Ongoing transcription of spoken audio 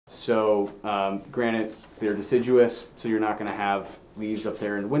So granted, they're deciduous, so you're not going to have leaves up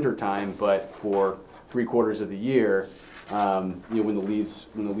there in the wintertime, but for 3/4 of the year, when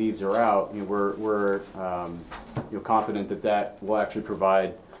the leaves are out, we're confident that that will actually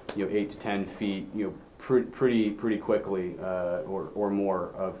provide 8 to 10 feet pretty quickly or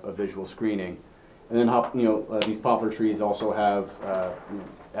more of visual screening. And then these poplar trees also have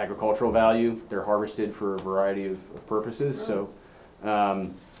agricultural value. They're harvested for a variety of purposes. So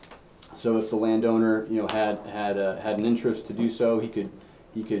so if the landowner had an interest to do so, he could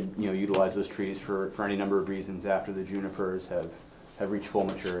utilize those trees for any number of reasons after the junipers have reached full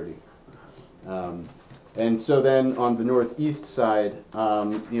maturity. And so then on the northeast side,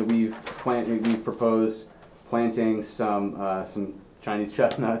 we've proposed planting some Chinese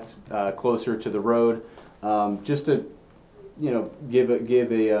chestnuts closer to the road, just to give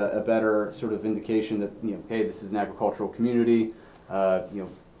a better sort of indication that hey, this is an agricultural community.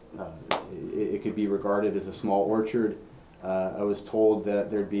 It could be regarded as a small orchard. I was told that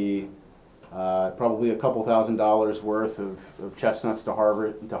there'd be probably a couple $1,000s worth of chestnuts to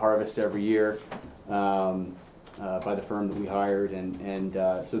harvest every year by the firm that we hired, and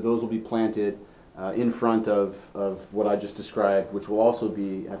so those will be planted in front of what I just described, which will also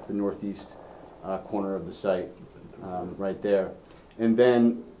be at the northeast corner of the site, right there. And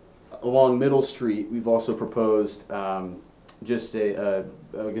then along Middle Street, we've also proposed just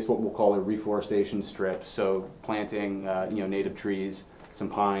I guess what we'll call a reforestation strip. So planting native trees, some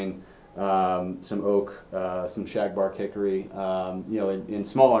pine, some oak, some shagbark hickory, in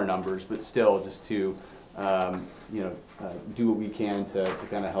smaller numbers, but still just to do what we can to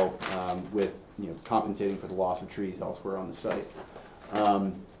kind of help with compensating for the loss of trees elsewhere on the site.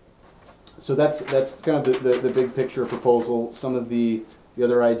 So that's kind of the big picture proposal. Some of the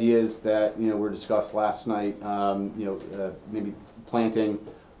other ideas that were discussed last night, maybe planting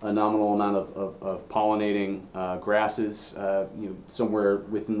a nominal amount of pollinating grasses, somewhere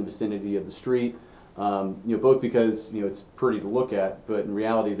within the vicinity of the street. Both because it's pretty to look at, but in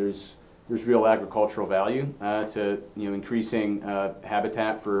reality there's real agricultural value to increasing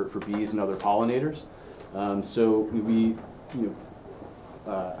habitat for bees and other pollinators. So we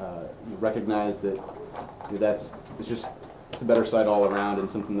recognize that it's a better site all around, and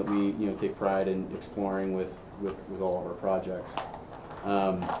something that we take pride in exploring with all of our projects.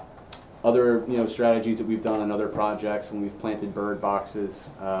 Other strategies that we've done on other projects, when we've planted bird boxes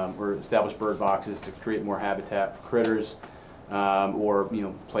or established bird boxes to create more habitat for critters, or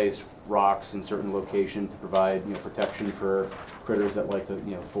place rocks in certain locations to provide protection for critters that like to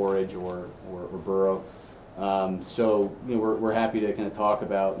forage or burrow. So we're happy to kind of talk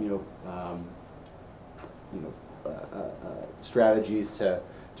about strategies to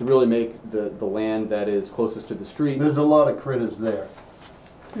really make the land that is closest to the street. There's a lot of critters there.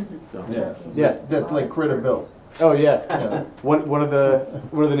 Yeah, that's like Critterville. Oh yeah. Yeah. One of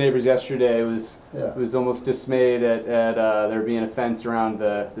the neighbors yesterday was almost dismayed at there being a fence around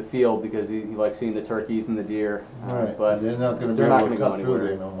the field because he likes seeing the turkeys and the deer. Right. But they're not going to be able to cut through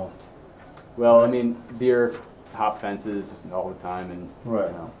there no more. Well, I mean, deer hop fences all the time, and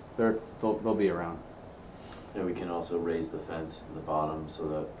right. They'll be around. And we can also raise the fence in the bottom so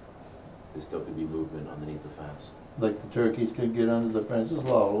that there still could be movement underneath the fence. Like the turkeys could get under the fence. There's a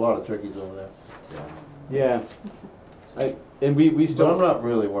lot of turkeys over there. Yeah. And we still. But I'm not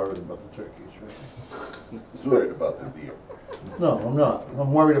really worried about the turkeys, right? He's worried about the deer. No, I'm not.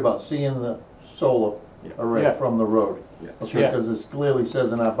 I'm worried about seeing the solar array from the road. Because it clearly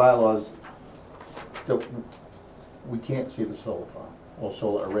says in our bylaws that we can't see the solar farm, or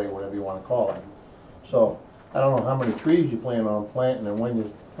solar array, whatever you want to call it. So I don't know how many trees you plan on planting and when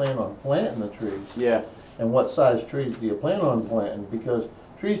you plan on planting the trees. Yeah. And what size trees do you plan on planting? Because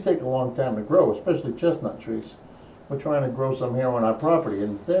trees take a long time to grow, especially chestnut trees. We're trying to grow some here on our property,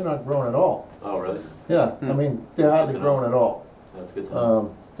 and they're not growing at all. Oh, really? Yeah, I mean, they're hardly growing at all. That's good to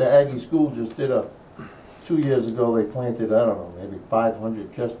know. The Aggie school just did 2 years ago, they planted, I don't know, maybe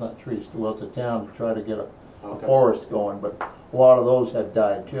 500 chestnut trees throughout the town to try to get a forest going, but a lot of those have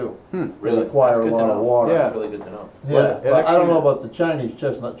died too. They Really? require a lot of water. Yeah. That's really good to know. Yeah, Well, but I don't know about the Chinese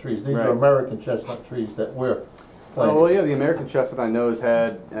chestnut trees. These Right. are American chestnut trees that we're planting. Oh well, yeah. The American chestnut I know has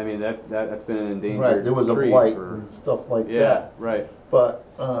had. I mean that's been an endangered Right, there was a tree blight for, and stuff like yeah. that. Right. But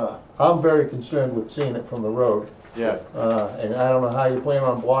I'm very concerned with seeing it from the road. Yeah. And I don't know how you plan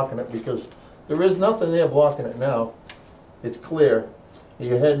on blocking it, because there is nothing there blocking it now. It's clear.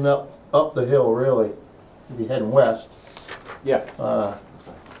 You're heading up the hill, really, if you're heading west. Yeah.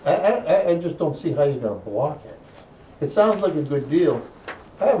 I just don't see how you're going to block it. It sounds like a good deal.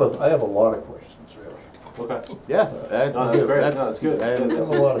 I have a lot of questions, really. Okay. Yeah. No, that's great. No, that's good. I have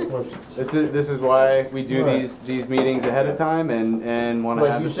a lot of questions. This is why we do Right. these meetings ahead of time and want to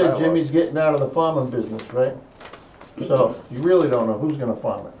Like have you this said, dialogue. Jimmy's getting out of the farming business, right? So you really don't know who's gonna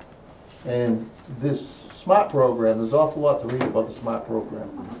farm it. And this SMART program, there's an awful lot to read about the SMART program.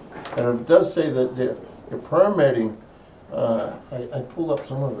 And it does say that the permitting, I pulled up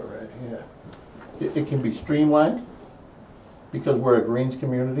some of it right here. It can be streamlined because we're a greens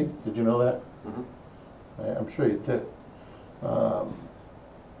community. Did you know that? I'm sure you did.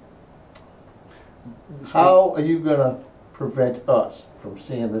 How are you gonna prevent us from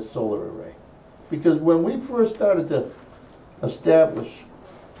seeing this solar array? Because when we first started to establish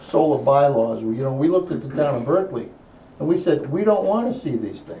solar bylaws, we looked at the town of Berkeley, and we said, we don't wanna see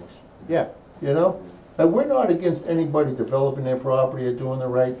these things, Yeah. you know? And we're not against anybody developing their property or doing the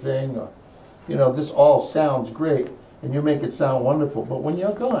right thing, or, this all sounds great, and you make it sound wonderful, but when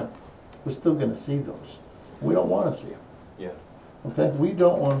you're gone, we're still gonna see those. We don't wanna see them, Yeah. okay? We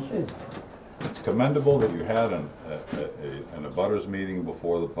don't wanna see them. It's commendable that you had an abutters meeting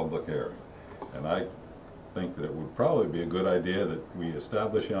before the public hearing. And I think that it would probably be a good idea that we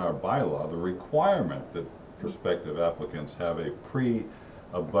establish in our bylaw the requirement that prospective applicants have a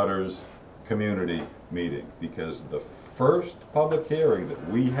pre-abutters community meeting. Because the first public hearing that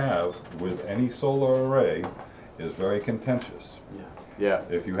we have with any solar array is very contentious. Yeah. Yeah.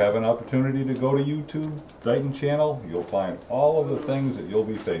 If you have an opportunity to go to YouTube, Dayton Channel, you'll find all of the things that you'll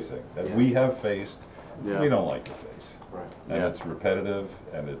be facing, that we have faced, Yeah. we don't like to face. Right. And Yeah. it's repetitive,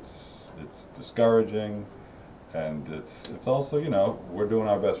 and it's discouraging, and it's also, we're doing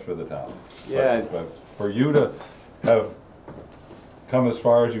our best for the town. Yeah. But for you to have come as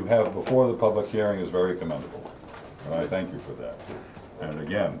far as you have before the public hearing is very commendable, and I thank you for that. And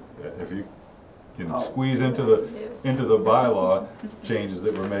again, if you can squeeze into the bylaw changes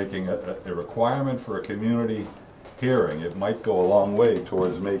that we're making, a requirement for a community hearing, it might go a long way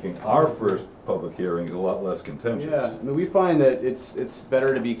towards making our first public hearings a lot less contentious. Yeah, I mean, we find that it's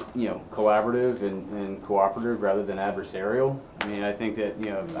better to be, collaborative and cooperative rather than adversarial. I mean, I think that,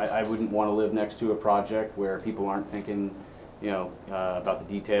 I wouldn't want to live next to a project where people aren't thinking, about the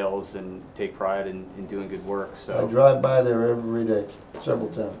details and take pride in doing good work, I so. drive by there every day, several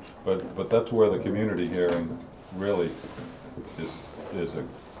times. But that's where the community hearing really is a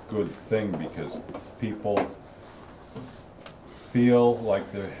good thing, because people feel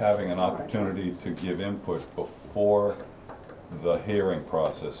like they're having an opportunity to give input before the hearing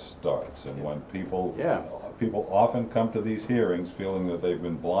process starts. And when people often come to these hearings feeling that they've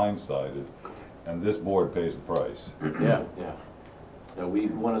been blindsided, and this board pays the price. Yeah. Yeah. No,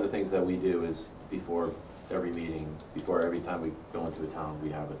 one of the things that we do is before every meeting, before every time we go into a town, we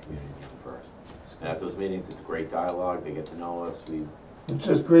have a community meeting first. And at those meetings, it's a great dialogue, they get to know us, It's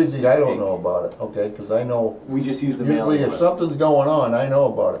just crazy, I don't know about it, okay, because I know, we just use the usually mailing if list. something's going on, I know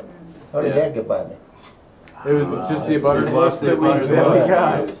about it. How did Yeah. that get by me? It was just the It's abutters just list the that we abutters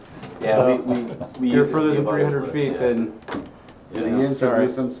got. list. Yeah, we You're use it, further the than abutters 300 list, feet, yeah. then, Did he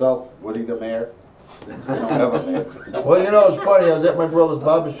introduce himself, Woody the mayor? Well, it's funny, I was at my brother's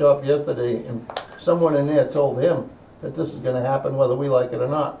barber shop yesterday, and someone in there told him that this is gonna happen whether we like it or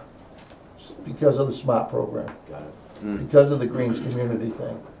not, because of the SMART program, Got it. because of the Greens community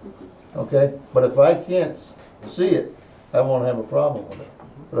thing, okay? But if I can't see it, I won't have a problem with it.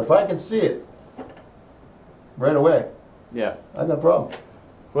 But if I can see it right away, yeah. I got a problem.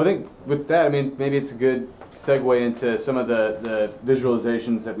 Well, I think with that, I mean, maybe it's a good segue into some of the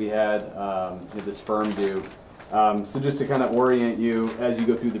visualizations that we had this firm do. So just to kind of orient you as you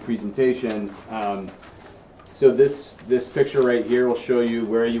go through the presentation, so this picture right here will show you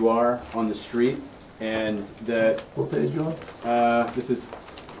where you are on the street, and that What page you on? this is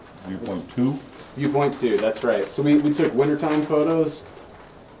Viewpoint 2? viewpoint 2. That's right. So we took wintertime photos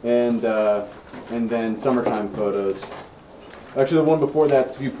and then summertime photos. Actually, the one before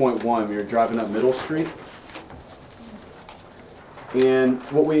that's viewpoint 1. We were driving up Middle Street. And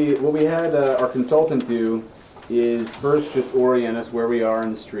what we had our consultant do is first just orient us where we are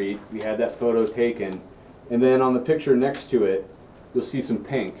in the street. We had that photo taken, and then on the picture next to it, you'll see some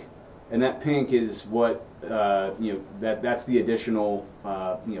pink, and that pink is what that's the additional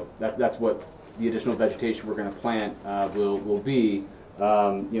that's what the additional vegetation we're going to plant will be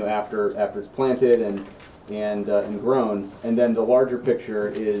after it's planted and grown, and then the larger picture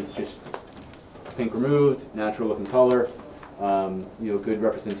is just pink removed, natural looking color. Good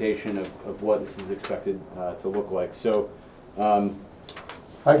representation of what this is expected to look like. So,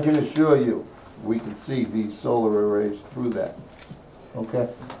 I can assure you, we can see these solar arrays through that, okay?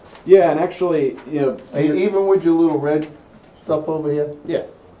 yeah, and actually, Even with your little red stuff over here, yeah,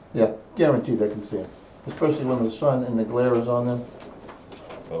 yeah, guaranteed I can see them. especially when the sun and the glare is on them.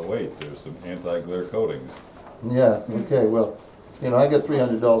 But wait, there's some anti-glare coatings. Yeah, okay, well, you know, I got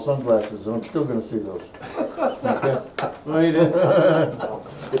 $300 sunglasses, and I'm still gonna see those. Okay? Well,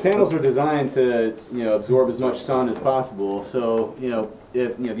 the panels are designed to, you know, absorb as much sun as possible. So, you know,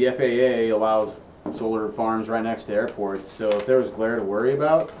 if you know the FAA allows solar farms right next to airports, so if there was glare to worry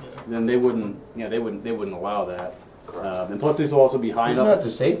about, then they wouldn't, you know, they wouldn't allow that. And plus, this will also be high It's enough. not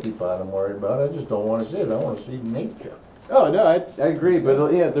the safety part I'm worried about, I just don't wanna see it, I wanna see nature. Oh no, I agree,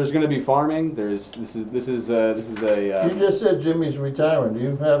 but yeah, there's going to be farming. This is a. You just said Jimmy's retiring, do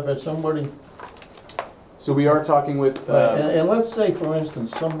you have somebody, So we are talking with. and let's say, for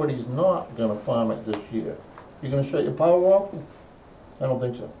instance, somebody's not gonna farm it this year, you gonna shut your power off? I don't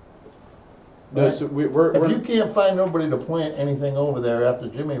think so. No, so we're If you can't find nobody to plant anything over there after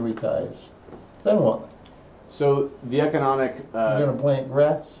Jimmy retires, then what? so the economic. You're gonna plant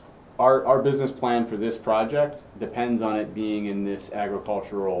grass? Our business plan for this project depends on it being in this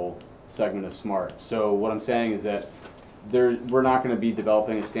agricultural segment of SMART. So what I'm saying is that we're not going to be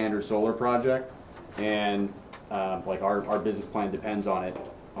developing a standard solar project, and like our business plan depends on it,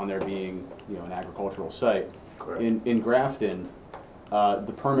 on there being, you know, an agricultural site. Correct. In Grafton,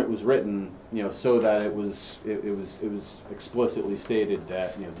 the permit was written, you know, so that it was explicitly stated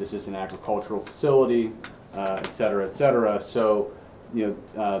that, you know, this is an agricultural facility, et cetera, et cetera. So, you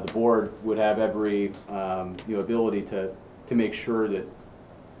know, the board would have every, you know, ability to make sure that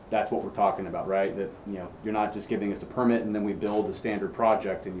that's what we're talking about, right? That, you know, you're not just giving us a permit and then we build a standard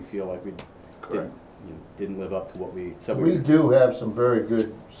project and you feel like we didn't live up to what we said we We were. do have some very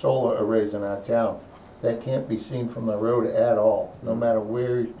good solar arrays in our town that can't be seen from the road at all, no matter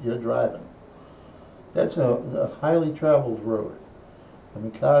where you're driving. That's a highly traveled road. I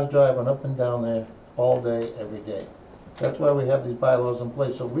mean, cars driving up and down there all day, every day. That's why we have these bylaws in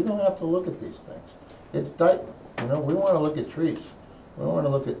place, so we don't have to look at these things. It's Dayton, you know, we wanna look at trees, we wanna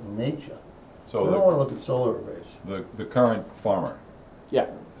look at nature. We don't So wanna look at solar arrays. the current farmer Yeah,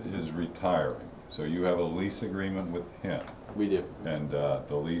 is retiring, so you have a lease agreement with him. we do. And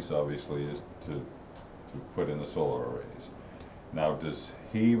the lease obviously is to put in the solar arrays. Now, does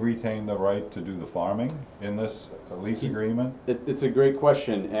he retain the right to do the farming in this lease agreement? It's a great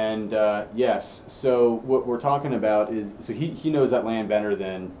question, and yes. So what we're talking about is, so he knows that land better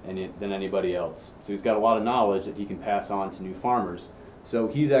than anybody else. So he's got a lot of knowledge that he can pass on to new farmers. So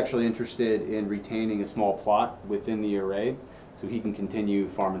he's actually interested in retaining a small plot within the array, so he can continue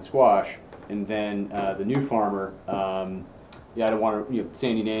farming squash. And then the new farmer, yeah, I don't want to say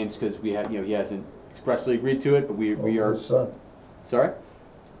any names because he hasn't expressly agreed to it, but we Over are. the sun, Sorry?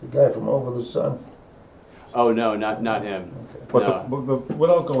 the guy from Over the Sun. Oh no, not him. But No. the,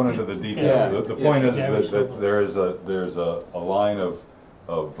 without going into the Yeah. details, the point is that there's a line of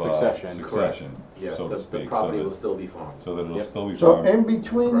Succession. succession, Yes, so to the speak, property will so still be farmed. that it'll Yep. still be So farmed. in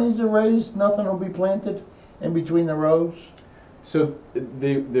between these arrays, nothing will be planted? In between the rows? So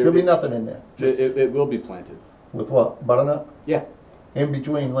There'll be nothing in there? it will be planted. With what, butternut? Yeah. In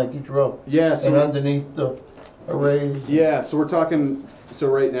between, like each row? Yeah. And underneath the arrays? Yeah, so we're talking, so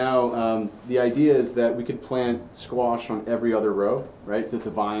right now, the idea is that we could plant squash on every other row, right? Because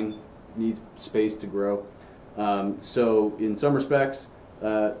the vine needs space to grow. So in some respects,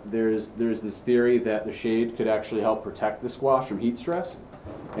 there's this theory that the shade could actually help protect the squash from heat stress.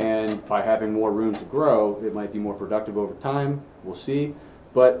 And by having more room to grow, it might be more productive over time, we'll see.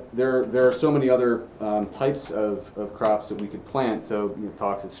 But there are so many other types of crops that we could plant. So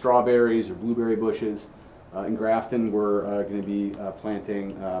talks of strawberries or blueberry bushes. In Grafton, we're going to be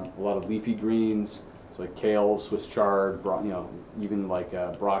planting a lot of leafy greens, so like kale, Swiss chard, even like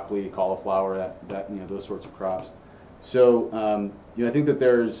broccoli, cauliflower, those sorts of crops. So I think that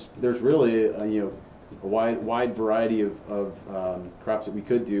there's really a wide variety of crops that we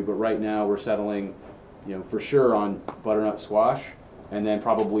could do. But right now we're settling, for sure on butternut squash, and then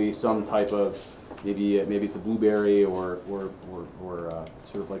probably some type of maybe it's a blueberry or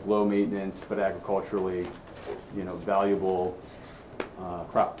sort of like low maintenance but agriculturally, valuable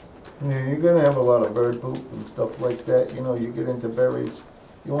crop. Yeah, you're gonna have a lot of bird poop and stuff like that, you get into berries,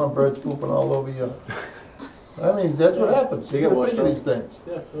 you want birds pooping all over you. I mean, that's what happens, you gotta think of these things.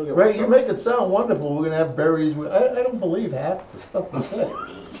 Yeah, we'll get Right, one you make it sound wonderful, we're gonna have berries, I don't believe half the stuff you say,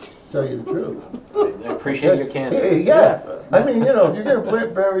 to tell you the truth. I appreciate your candor. Hey, yeah, I mean, you're gonna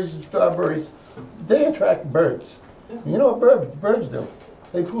plant berries and strawberries, they attract birds. You know what birds do?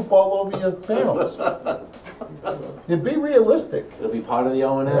 They poop all over your panels. You be realistic. It'll be part of the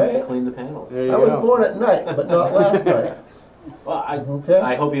O&M to Right. clean the panels. There you I was go. born at night, but not last night. Well, Okay.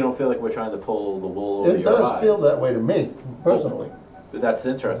 I hope you don't feel like we're trying to pull the wool over It your eyes. does feel that way to me, personally. But that's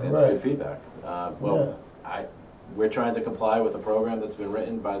interesting, that's Right. good feedback. Well, we're trying to comply with a program that's been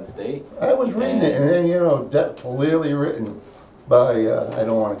written by the state. I was reading it, and then, you know, that clearly written by, I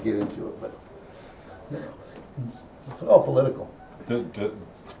don't wanna get into it, but, you know, it's all political.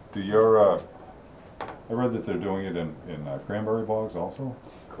 Do your, I read that they're doing it in cranberry bogs also?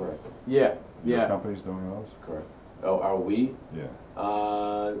 Correct. Yeah, Your yeah. company's doing those? Correct. Oh, are we? Yeah.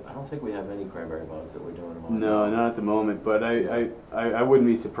 I don't think we have any cranberry bogs that we're doing them on. No, not at the moment, but I wouldn't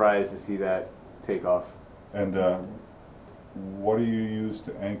be surprised to see that take off. And what do you use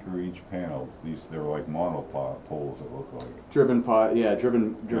to anchor each panel? They're like monopoles, it look like. Driven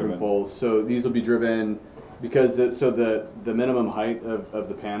poles. So these will be driven because the minimum height of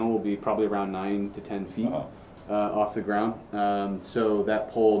the panel will be probably around 9 to 10 feet off the ground. So that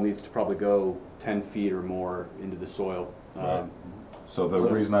pole needs to probably go 10 feet or more into the soil. Right. So the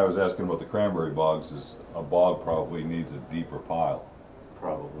reason I was asking about the cranberry bogs is a bog probably needs a deeper pile.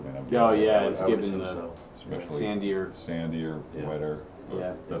 Probably. I mean, Oh yeah, it's I would given assume the so. especially sandier. Yeah. wetter.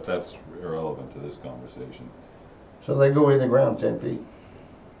 Yeah. That's irrelevant to this conversation. So they go in the ground 10 feet.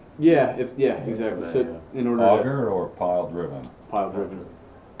 Yeah, exactly. Yeah. So in order to Auger or pile driven? pile driven.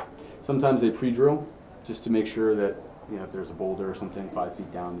 Sometimes they pre-drill just to make sure that if there's a boulder or something 5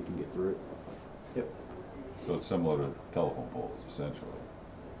 feet down, you can get through it. Yep. So it's similar to telephone poles, essentially.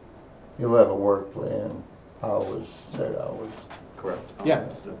 You'll have a work plan, hours, set hours. Correct. Yeah.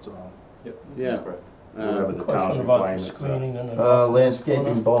 That's all. Yep. Yeah. That's correct. Whatever the town's Question about the requirements are. screening and the.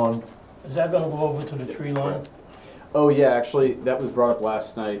 Landscaping bond, Is that gonna go over to the tree line? Oh yeah, actually that was brought up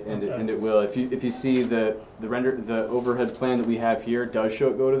last night, and Okay. it will. If you see the overhead plan that we have here does show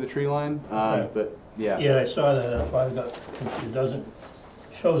it go to the tree line, Okay. but yeah. Yeah, I saw that, that's why I got, it doesn't,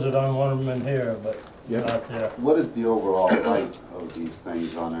 shows it on one of them in here, but Yep. not there. What is the overall height of these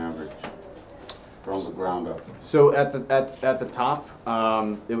things on average from the ground up? So at the top,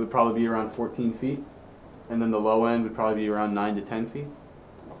 it would probably be around 14 feet, and then the low end would probably be around 9 to 10 feet.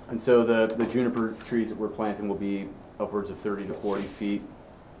 And so the juniper trees that we're planting will be upwards of 30 to 40 feet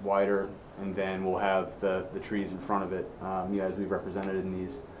wider, and then we'll have the trees in front of it, as we've represented in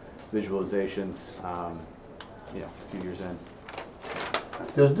these visualizations, a few years in.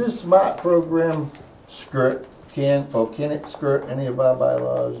 does this SMART program can it skirt any of our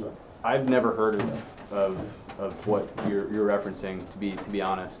bylaws? I've never heard of what you're referencing, to be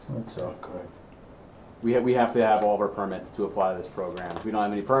honest. So Correct. we have to have all of our permits to apply to this program. If we don't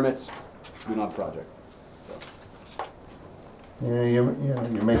have any permits, we don't have a project.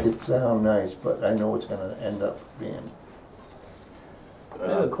 You make it sound nice, but I know it's gonna end up being. I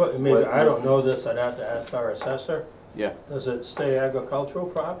have a question, maybe, I don't know this, I'd have to ask our assessor. Yeah. Does it stay agricultural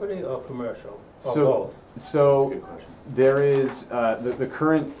property or commercial, or So- both? That's a So good question. there is the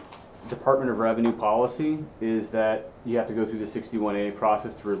current Department of Revenue policy is that you have to go through the 61A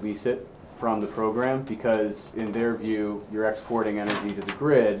process to release it from the program, because in their view, you're exporting energy to the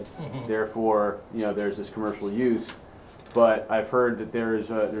grid, therefore, there's this commercial use. But I've heard that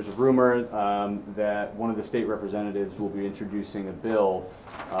there's a rumor that one of the state representatives will be introducing a bill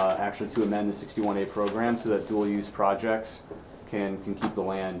actually to amend the 61A program so that dual-use projects can keep the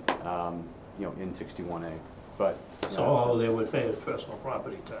land in 61A. But So all they would pay is personal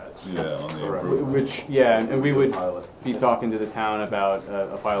property tax. Yeah, on the Correct. improvement. and we would Pilot. be talking to the town about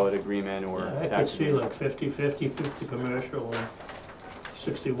a pilot agreement or I could tax see agreement. like 50/50, 50 commercial and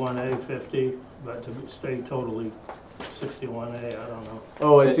 61A 50, but to stay totally 61A, I don't know.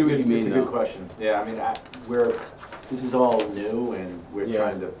 Oh, I It's see a what good- you mean It's a good now. question. Yeah, I mean, this is all new and we're Yeah.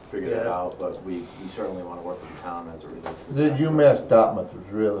 trying to figure that Yeah. out, but we certainly want to work with the town as it relates to the The tax. UMass Dartmouth was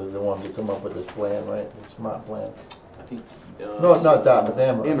really the one to come up with this plan, right, the SMART plan? I think. No, not Dartmouth,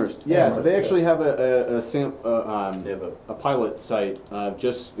 Amherst. Amherst, yeah, so they Amherst, actually yeah. have They have a pilot site,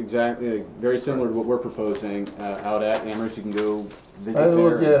 just exactly, very similar to what we're proposing out at Amherst. You can go visit I there.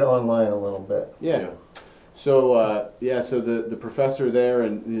 looked at it online a little bit. Yeah. So, so the professor there,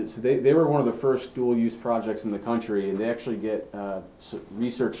 and so they were one of the first dual-use projects in the country, and they actually get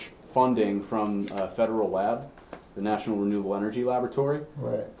research funding from a federal lab, the National Renewable Energy Laboratory.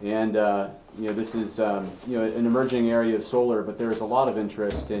 Right. And, this is, an emerging area of solar, but there's a lot of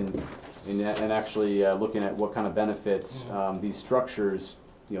interest in actually looking at what kind of benefits these structures,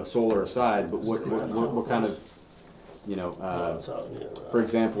 solar aside, but what kind of, for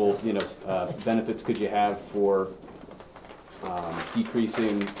example, benefits could you have for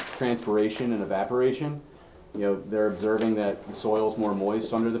decreasing transpiration and evaporation? They're observing that the soil's more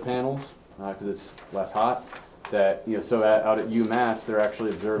moist under the panels because it's less hot. that, so out at UMass, they're actually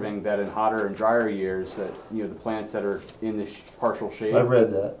observing that in hotter and drier years, that, the plants that are in the partial shade I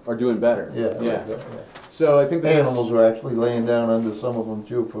read that, are doing better. yeah, I read that, yeah. So I think that Animals are actually laying down under some of them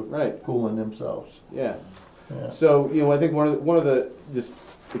too for Right. cooling themselves. Yeah. Yeah. So, I think one of the just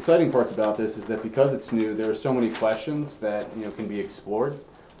exciting parts about this is that because it's new, there are so many questions that, can be explored.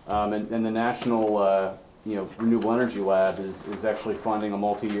 And the National, Renewable Energy Lab is actually funding a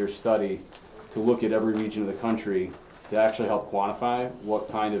multi-year study to look at every region of the country to actually help quantify what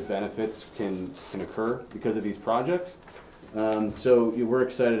kind of benefits can occur because of these projects. So we're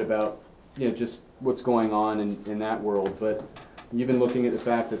excited about, just what's going on in that world, but even looking at the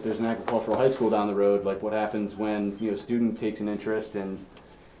fact that there's an agricultural high school down the road, like what happens when, a student takes an interest in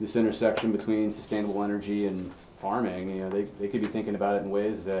this intersection between sustainable energy and farming, they could be thinking about it in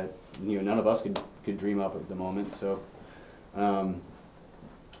ways that, none of us could dream up at the moment, so,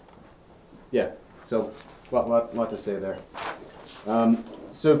 yeah, so, lot to say there.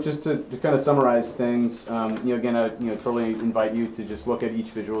 So just to kind of summarize things, again, I totally invite you to just look at each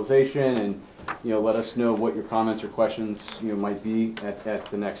visualization and let us know what your comments or questions might be at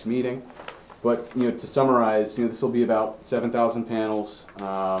the next meeting. But to summarize, this will be about 7,000 panels,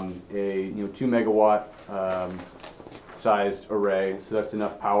 a 2 megawatt sized array, so that's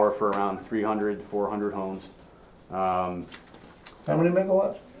enough power for around 300 to 400 homes. How many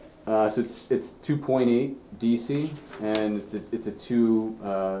megawatts? So it's 2.8 DC and it's a 2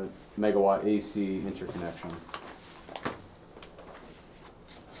 megawatt AC interconnection.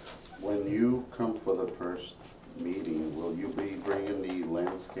 When you come for the first meeting, will you be bringing the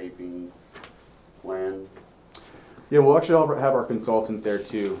landscaping plan? Yeah, we'll actually have our consultant there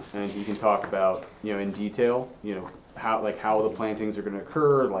too, and he can talk about in detail how the plantings are going to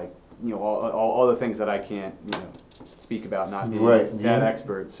occur, like all the things that I can't speak about, not being Right, that yeah.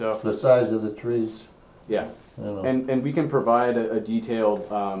 expert. So The size of the trees, yeah, you know. and we can provide a detailed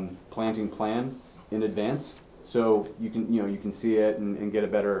planting plan in advance, so you can see it and get a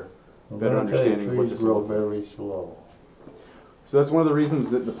better I'm gonna tell you, understanding of what trees this grow will look like. very slow. So that's one of the reasons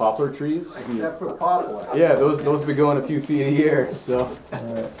that the poplar trees, Except for poplar. yeah, those be going a few feet a year. So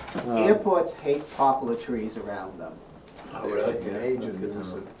Airports hate poplar trees around them. Oh, really? They're an age of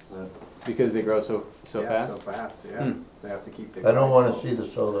nuisance. because they grow so Yeah, fast. So fast, yeah. Hmm. They have to keep their. I don't wanna lights see low. the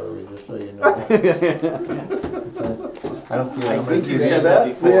solar, just so you know. I don't care I how think many you trees. said that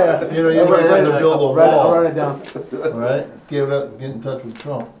before. Yeah. You know, you might have to build a I'll wall, write it down. right? Give it up, get in touch with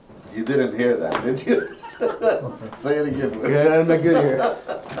Trump. You didn't hear that, did you? Say it again. Yeah, I'm not good here.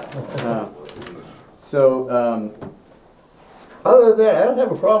 Other than that, I don't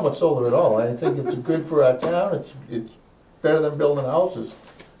have a problem with solar at all. I think it's good for our town, it's better than building houses,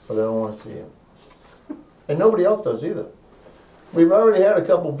 but I don't wanna see them. And nobody else does either. We've already had a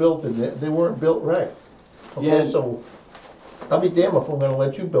couple built and they weren't built right. Yeah. Okay, so I'll be damned if I'm gonna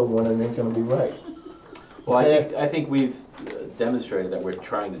let you build one and it ain't gonna be right. Well, Okay. I think we've demonstrated that we're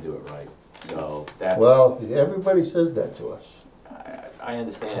trying to do it right, so that's. Well, everybody says that to us. I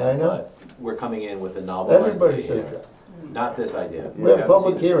understand, I know. but we're coming in with a novel idea Everybody says here. that. Not this idea. We have haven't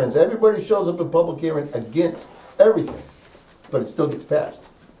public seen this hearings, before. everybody shows up in public hearing against everything, but it still gets passed.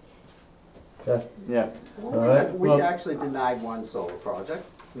 Okay, Yeah. all right, We Well- actually denied one solar project,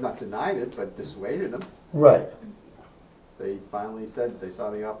 not denied it, but dissuaded them. right. They finally said, they saw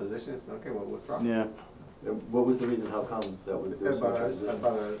the opposition, and said, okay, we'll withdraw. Yeah. What was the reason, how come that was, there was so much About resistance?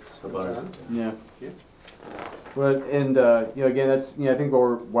 our About our- concerns. Yeah. Yeah. But again, that's I think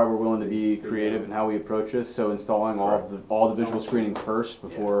why we're willing to be creative in how we approach this. So installing all the visual screening first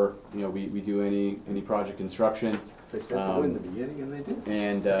before we do any project construction. They said they would in the beginning, and they did.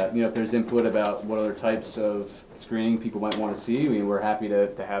 And if there's input about what other types of screening people might want to see, we're happy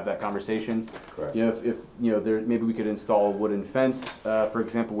to have that conversation. Correct. If there maybe we could install a wooden fence, for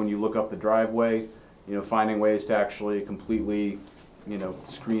example, when you look up the driveway, finding ways to actually completely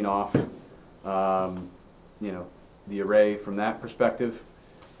screen off the array from that perspective.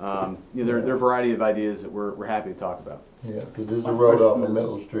 There are a variety of ideas that we're happy to talk about. Yeah, because there's a My road off question of is-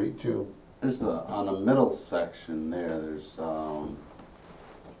 Middle Street too. There's on the middle section there, there's,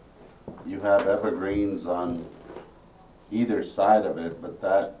 you have evergreens on either side of it, but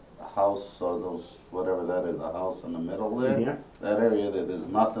that house, or those, whatever that is, a house in the middle there, Yeah. that area there, there's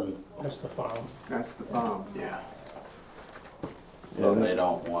nothing, That's the farm. That's the farm. so they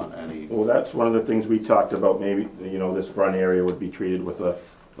don't want any. Well, that's one of the things we talked about, maybe, this front area would be treated with a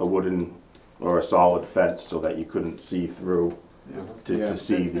wooden or a solid fence so that you couldn't see through Yeah. to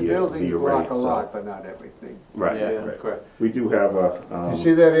see The the buildings array block a lot, itself. but not everything. Right, Yeah, right. Correct. We do have a, You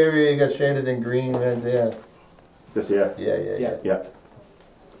see that area you got shaded in green right there? this, yeah, Yeah, yeah, yeah. yeah.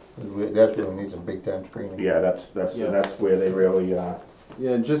 That's where we need some big time screening. Yeah, that's Yeah. that's where they really Yeah,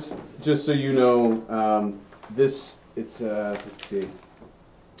 and just so you know, this, it's, let's see.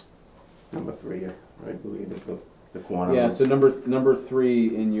 number 3, I believe is the corner. Yeah, so number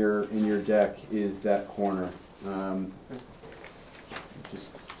 3 in your deck is that corner. Just,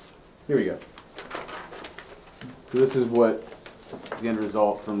 here we go. So this is what the end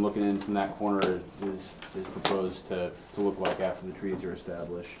result from looking in from that corner is proposed to look like after the trees are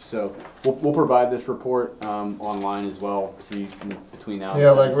established. So we'll provide this report online as well, so you can, between now and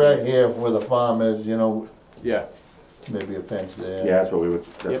Yeah, like 17th. right here where the farm is, you know, Yeah. maybe a fence there. Yeah, that's what we would.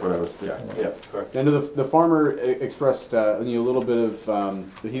 That's Yep. what I was. Yeah, yeah. Correct. And the farmer expressed a little bit of,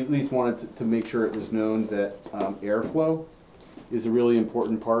 he at least wanted to make sure it was known that airflow is a really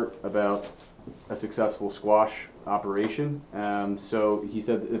important part about a successful squash operation. So he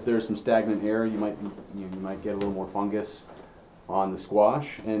said that if there's some stagnant air, you might get a little more fungus on the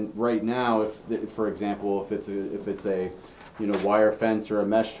squash. And right now, for example, if it's a wire fence or a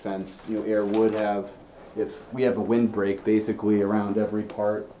meshed fence, air would have. If we have a windbreak basically around every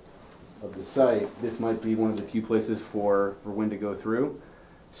part of the site, this might be one of the few places for wind to go through.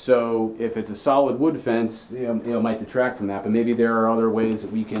 So if it's a solid wood fence, it might detract from that, but maybe there are other ways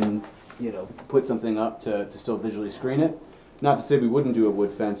that we can, put something up to still visually screen it. Not to say we wouldn't do a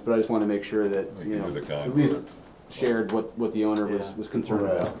wood fence, but I just want to make sure that, We can do the at least contour. shared what the owner was concerned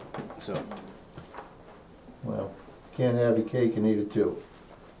Right. about, so. Well, can't have your cake and eat it too.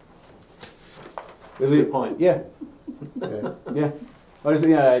 Good point. Yeah, Okay? yeah. I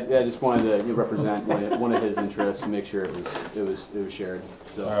just wanted to represent one of his interests and make sure it was shared,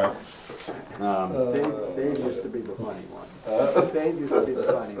 so. All right, Dave used to be the funny one. Dave used to be the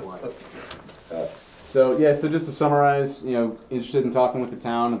funny one. So, so just to summarize, interested in talking with the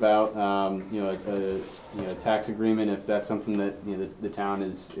town about, a tax agreement, if that's something that, the town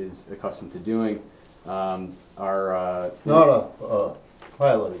is accustomed to doing. Our, Not a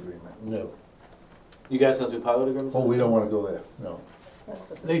pilot agreement, no. You guys don't do pilot agreements? Oh, we don't wanna go there, no.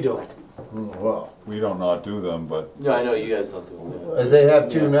 They do. Well, we don't not do them, but No, I know you guys don't do them. they have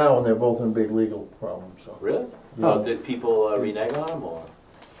two Yeah. now and they're both in big legal problems, so. Really? Yeah. Oh, did people renege on them or?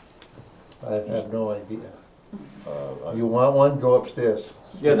 I have no idea. uh, You want one, go upstairs.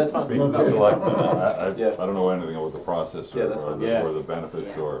 Yeah, that's fine. speaking of selectmen, I Yeah. don't know anything about the process Yeah, or that's or fine. the Yeah. or the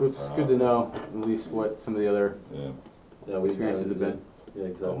benefits or. it's good to know at least what some of the other Yeah. Yeah, we experiences have been. Yeah,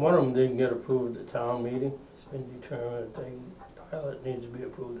 exactly. One of them didn't get approved at town meeting. It's been determined that the pilot needs to be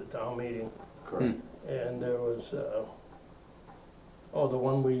approved at town meeting. Correct. And there was, the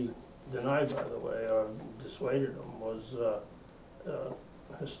one we denied, by the way, or dissuaded them, was a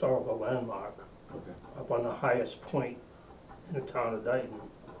historical landmark Okay. up on the highest point in the town of Dayton,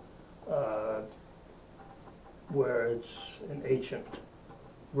 where it's an ancient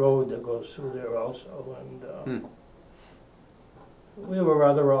road that goes through there also, and we were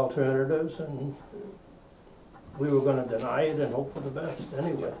other alternatives, and we were gonna deny it and hope for the best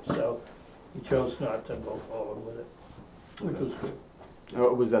anyway, so he chose not to go forward with it, which was good.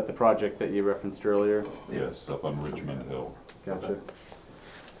 Oh, was that the project that you referenced earlier? Yes, up on Richmond Hill. Gotcha.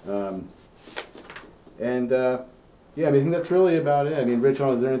 I think that's really about it. I mean, Rich,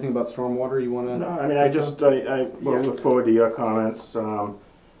 is there anything about stormwater you wanna? No, I mean, I look forward to your comments.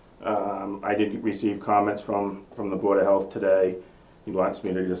 I did receive comments from the Board of Health today. He wants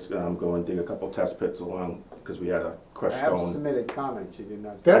me to just go and dig a couple test pits along, because we had a I crushed have stone. submitted comments, you did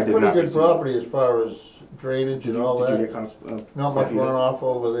not. I That's did pretty not good receive- property as far as drainage Did and all you get that. Not much copy of it? runoff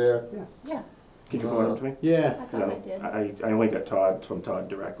over there. Yes. Yeah, Could you forward it to me? Yeah. I thought I did. I only got Todd, from Todd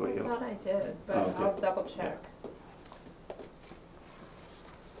directly. I thought I did, but Oh, okay. I'll double check.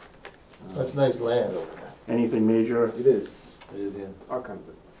 That's nice land over there. Anything major? It is. It is, yeah. All kinds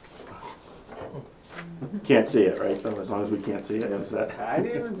of stuff. Can't see it, right? As long as we can't see it, is that? I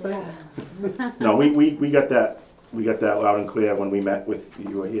didn't even say that. No, we got that loud and clear when we met with,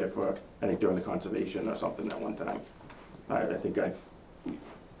 you were here for, I think during the conservation or something at one time. I think I've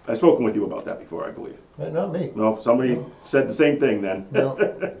spoken with you about that before, I believe. Not me. No, somebody said the same thing then. No,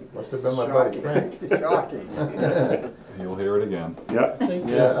 must have been my buddy Frank. Shocking. You'll hear it again. Yeah, I think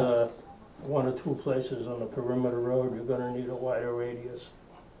there's one or two places on the perimeter road, you're gonna need a wider radius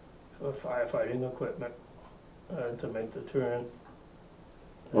for firefighting equipment to make the turn.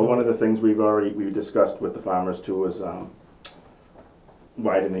 well, one of the things we've discussed with the farmers too is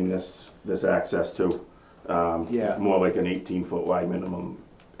widening this access to, Yeah. more like an 18-foot wide minimum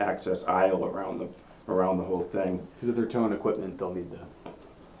access aisle around the whole thing. Because if they're towing equipment, they'll need the.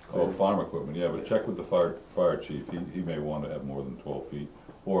 Oh, farm equipment, yeah, but check with the fire chief, he may want to have more than 12 feet,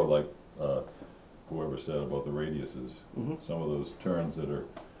 or like, whoever said about the radiuses. Mhm. Some of those turns that are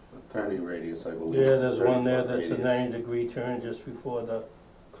turning radius, I believe. Yeah, there's one 30-foot there that's a radius. 90-degree turn just before the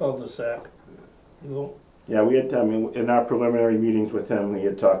cul-de-sac. You won't, Yeah, we had, I mean, in our preliminary meetings with him, we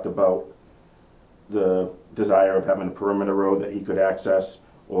had talked about the desire of having a perimeter road that he could access,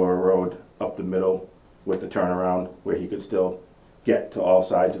 or a road up the middle with the turnaround, where he could still get to all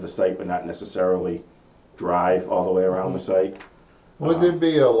sides of the site, but not necessarily drive all the way around the site. Would there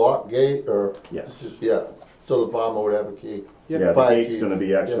be a lock gate or, Yes. yeah, so the farmer would have a key? Yeah, the Fire gate's chief. gonna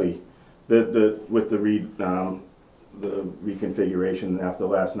be actually, with the reconfiguration after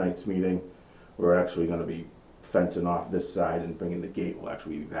last night's meeting, we're actually gonna be fencing off this side and bringing the gate will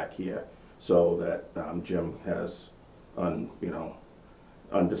actually be back here, so that, Jim has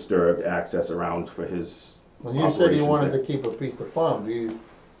undisturbed access around for his When you said you operations wanted there. to keep a piece of farm, did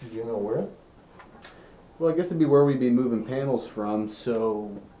you know where? Well, I guess it'd be where we'd be moving panels from,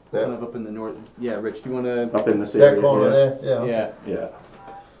 so That- kind of up in the north. Yeah, Rich, do you wanna? Up in this That area corner here. there, yeah. Yeah, Yeah,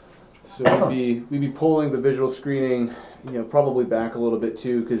 so we'd be pulling the visual screening, probably back a little bit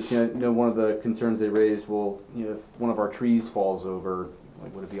too, because, one of the concerns they raised, well, if one of our trees falls over,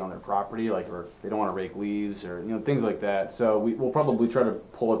 like, would it be on their property, like, or they don't wanna rake leaves, or, things like that. So we'll probably try to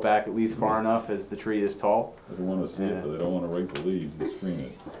pull it back at least far enough as the tree is tall. They don't wanna see it, but they don't wanna rake the leaves and screen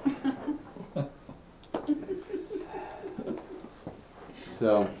it.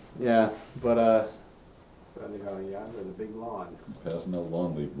 So, yeah, but, So they got a yard with a big lawn. Passing out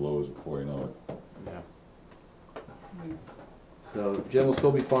lawn leaf blowers before you know it. yeah. So Jim will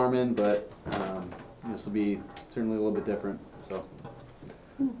still be farming, but, this will be certainly a little bit different, so.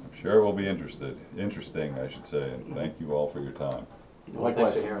 I'm sure it will be interesting, I should say, and thank you all for your time. Well,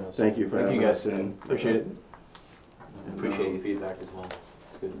 Likewise. thanks for hearing us. thank you for Thank you having guys, us in. appreciate it. Appreciate your feedback as well.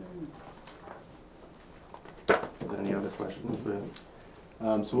 It's good. Is there any other questions?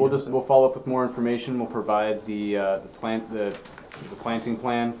 So we'll follow up with more information. We'll provide the planting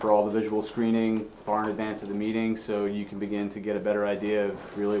plan for all the visual screening far in advance of the meeting, so you can begin to get a better idea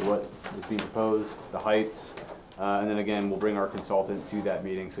of really what is being proposed, the heights, and then again, we'll bring our consultant to that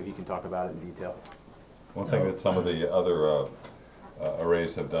meeting so he can talk about it in detail. One thing that some of the other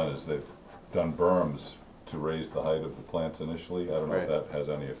arrays have done is they've done berms to raise the height of the plants initially. I don't know if Right. that has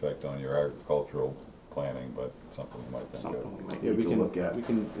any effect on your agricultural planning, but it's something you might think Something of. we might Yeah, need we to can look at,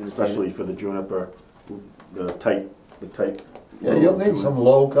 entertain it. especially for the juniper, the type. Yeah, you'll need some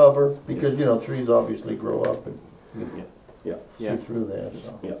low cover, because, trees obviously grow up and Yeah, see Yeah. through there,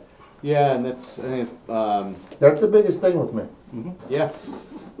 so. yeah. Yeah, and I think it's, That's the biggest thing with me,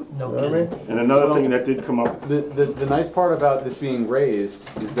 yes. you no know what I kidding. mean? And another thing that did come up, The nice part about this being raised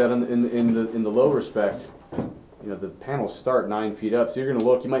is that in the low respect, the panels start 9 feet up, so you're gonna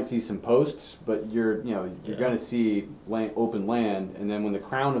look, you might see some posts, but you're gonna see open land, and then when the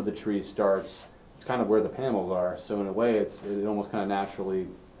crown of the tree starts, it's kind of where the panels are, so in a way, it almost kind of naturally.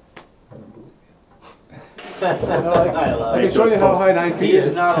 I can show you how high 9 feet He is.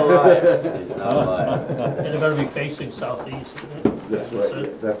 is not alive. He's not alive. And they're gonna be facing southeast, isn't it? this way,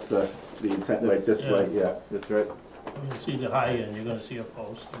 that's the intent, like this way, yeah. That's right. You see the high end, you're gonna see a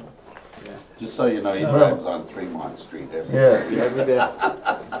post. Yeah. Just so you know, he drives on Tremont Street every Yeah, Every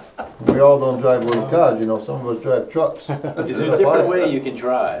day. we all don't drive little cars, some of us drive trucks. Is there a different way you can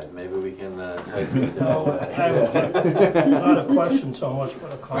drive? Maybe we can entice him No, down. I have not a question so much,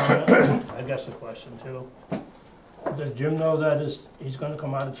 but a comment, I guess a question too. Does Jim know that he's gonna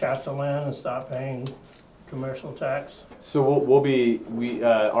come out of chapter land and start paying commercial tax? So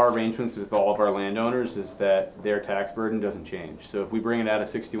our arrangements with all of our landowners is that their tax burden doesn't change. So if we bring it out of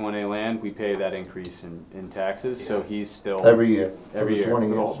 61A land, we pay that increase in taxes, so he's still. Every year, for Every the year, 20 for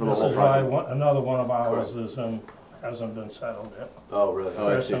the years. whole- This is project. why another one of ours hasn't been settled yet. Oh, really? Oh,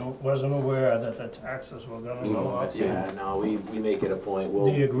 I see. Wasn't aware that the taxes were gonna go I up. see. Yeah, no, we make it a point,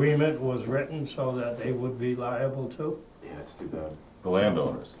 The agreement was written so that they would be liable too? yeah, it's too bad. The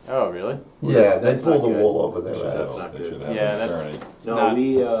landowners. Oh, really? Yeah, they That's pull not the good. wool over their They should ass. That's have- not they good. should have Yeah, an that's- attorney. It's No, not-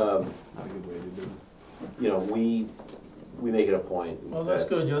 we, Not a good way to do business. we make it a point. Well, that's that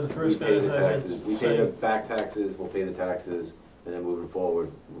good, you're the We first pay guys the that had taxes, we pay the say. back taxes, we'll pay the taxes, and then moving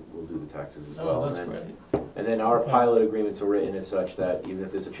forward, we'll do the taxes as well. Oh, that's And then- great. And then our pilot agreements are written as such that even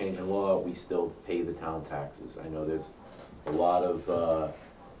if there's a change in law, we still pay the town taxes. I know there's a lot of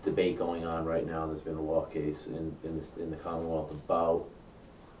debate going on right now, there's been a law case in the Commonwealth about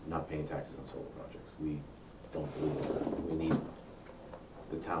not paying taxes on solar projects. We don't believe in that. We need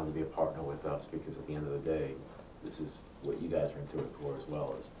the town to be a partner with us, because at the end of the day, this is what you guys are into it for as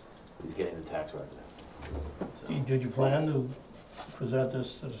well, is getting the tax revenue. So- Did you plan to present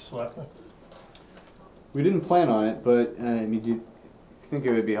this to the selectmen? We didn't plan on it, but, do you think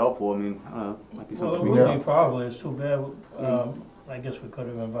it would be helpful? I don't know, might be Well, something it we would Yeah. be probably, it's too bad, I guess we could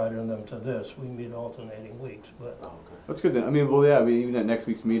have invited them to this, we meet alternating weeks, but Oh, okay. That's good then. I mean, well, yeah, even at next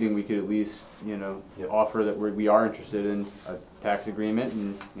week's meeting, we could at least, you know, Yep. offer that we are interested in a tax agreement,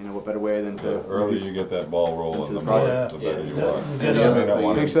 and, you know, what better way than The to. earlier you get that ball rolling, Into the the better, project. the better you Yeah. are. We And get the on other They don't thing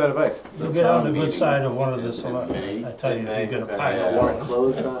want Thanks for that advice. The you get on the town good meeting side of one of is the in select, May. I tell you, if you get a Okay. pile Is of the warrant warrant.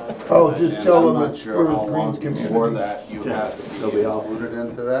 closed on? Oh, just And tell I'm them not it's sure for how the long Greens before community. that you have to They'll be be all- included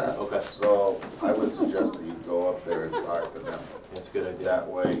into that. Okay. So I would suggest that you go up there and talk to them. That's a good idea. That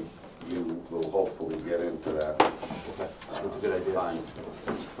way you will hopefully get into that. Okay, that's a good idea. Fine.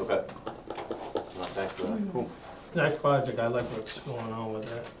 Okay. Well, thanks for that. Cool. Nice project, I like what's going on with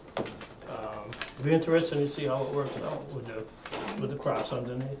that. Be interested to see how it works out with the cross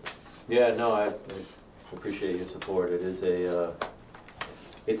underneath. Yeah, no, I appreciate your support. It is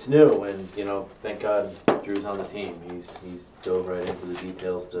it's new, and, you know, thank God Drew's on the team. He's dove right into the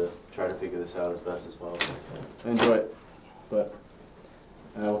details to try to figure this out as best as possible. Enjoy it. But,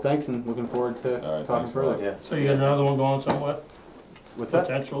 well, thanks, and looking forward to All right, talking thanks a lot. further. Yeah. So you got another one going somewhere, What's that?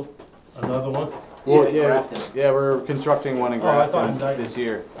 potential, another one? Well, Yeah, yeah, Grafton. yeah, we're constructing one in Oh, I thought Grafton Dayton. this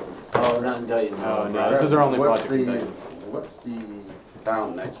year. Oh, not in Dayton. Oh, no, this is our only What's project in the- Dayton. What's the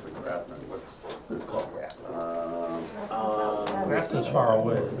town next to Grafton? What's It's called Rath. Grafton's far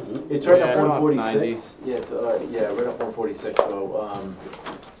away. It's right Yeah, up it's on 146. Yeah, it's yeah, right up 146. So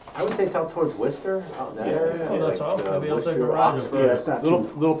I would say it's out towards Worcester, out in that Yeah. area. Oh, that's all. Maybe I'll take a Worcester, ride. Oxford. Yeah, it's not too,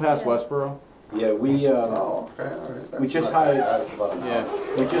 Little past Westboro. Yeah, we Oh, okay, all right. We That's just not hired- bad. That's about an Yeah.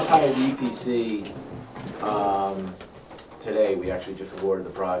 hour. we just hired the EPC today. We actually just awarded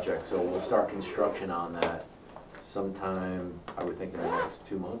the project, so we'll start construction on that sometime. I would think in the next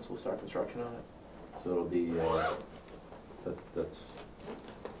 2 months we'll start construction on it. So it'll be that's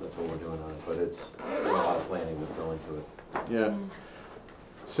what we're doing on it. But it's a lot of planning that go into it. Yeah.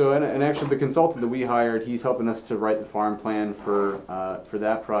 So, and actually, the consultant that we hired, he's helping us to write the farm plan for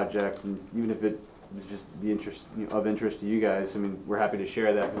that project. And even if it was just of interest to you guys, I mean, we're happy to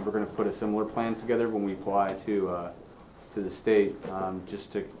share that, because we're going to put a similar plan together when we apply to the state,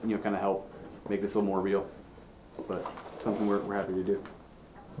 just to kind of help make this a little more real. But something we're happy to do.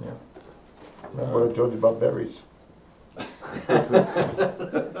 Yeah. Remember what I told you about berries?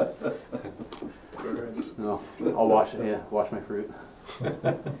 No, I'll wash it. Yeah, wash my fruit. All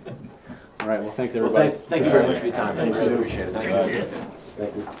right. Well, thanks Well, everybody. thanks very much for your time. I really appreciate it.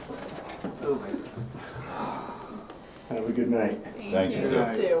 Thank you. have a good night. Thank you.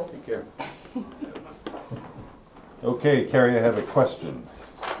 Too. Take care. Okay, Carrie, I have a question.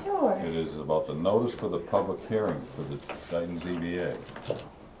 Sure. It is about the notice for the public hearing for the Dayton ZBA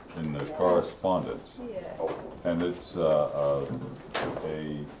in the correspondence. Yes. And it's a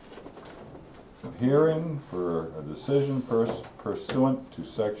hearing for a decision pursuant to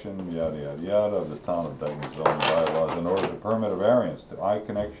section yada yada yada of the town of Dayton zoning bylaws in order to permit a variance to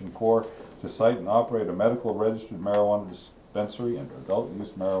I-Connection Corp. to site and operate a medical registered marijuana dispensary and adult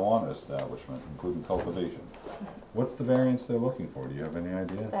use marijuana establishment, including cultivation. What's the variance they're looking for? Do you have any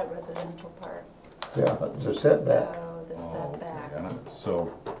It's idea? that residential part. Yeah, it's a setback. So the Oh, setback. okay.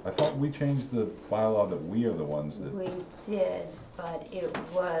 So I thought we changed the bylaw that we are the ones that, We did, but it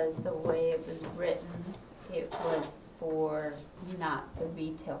was, the way it was written, it was for not the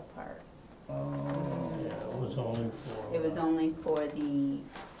retail part. Yeah, it was only for. It was only for the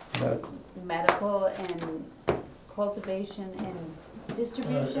Medical. medical and cultivation and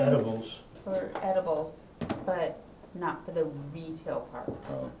distribution. Edibles. For edibles, but not for the retail part.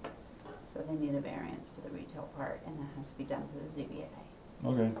 So they need a variance for the retail part, and that has to be done through the ZBA.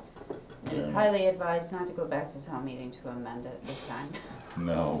 okay, It is highly advised not to go back to town meeting to amend it this time,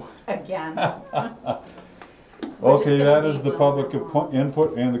 no. again. So we're just Okay, gonna that be is the willing public to go on.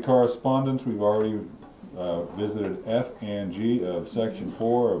 input and the correspondence. We've already visited F and G of section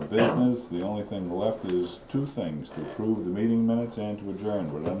 4 of business. The only thing left is two things, to approve the meeting minutes and to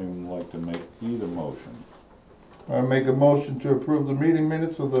adjourn. Would anyone like to make either motion? I make a motion to approve the meeting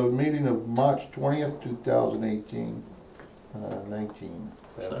minutes of the meeting of March 20th, 2018. 19.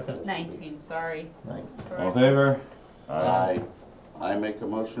 Second. 19, sorry. All in favor? I make a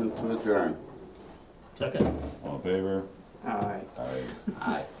motion to adjourn. Second. All in favor? Aye. Aye.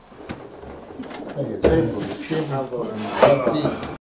 Aye. Hey, it's April, you shouldn't. I'll vote on that. Aye.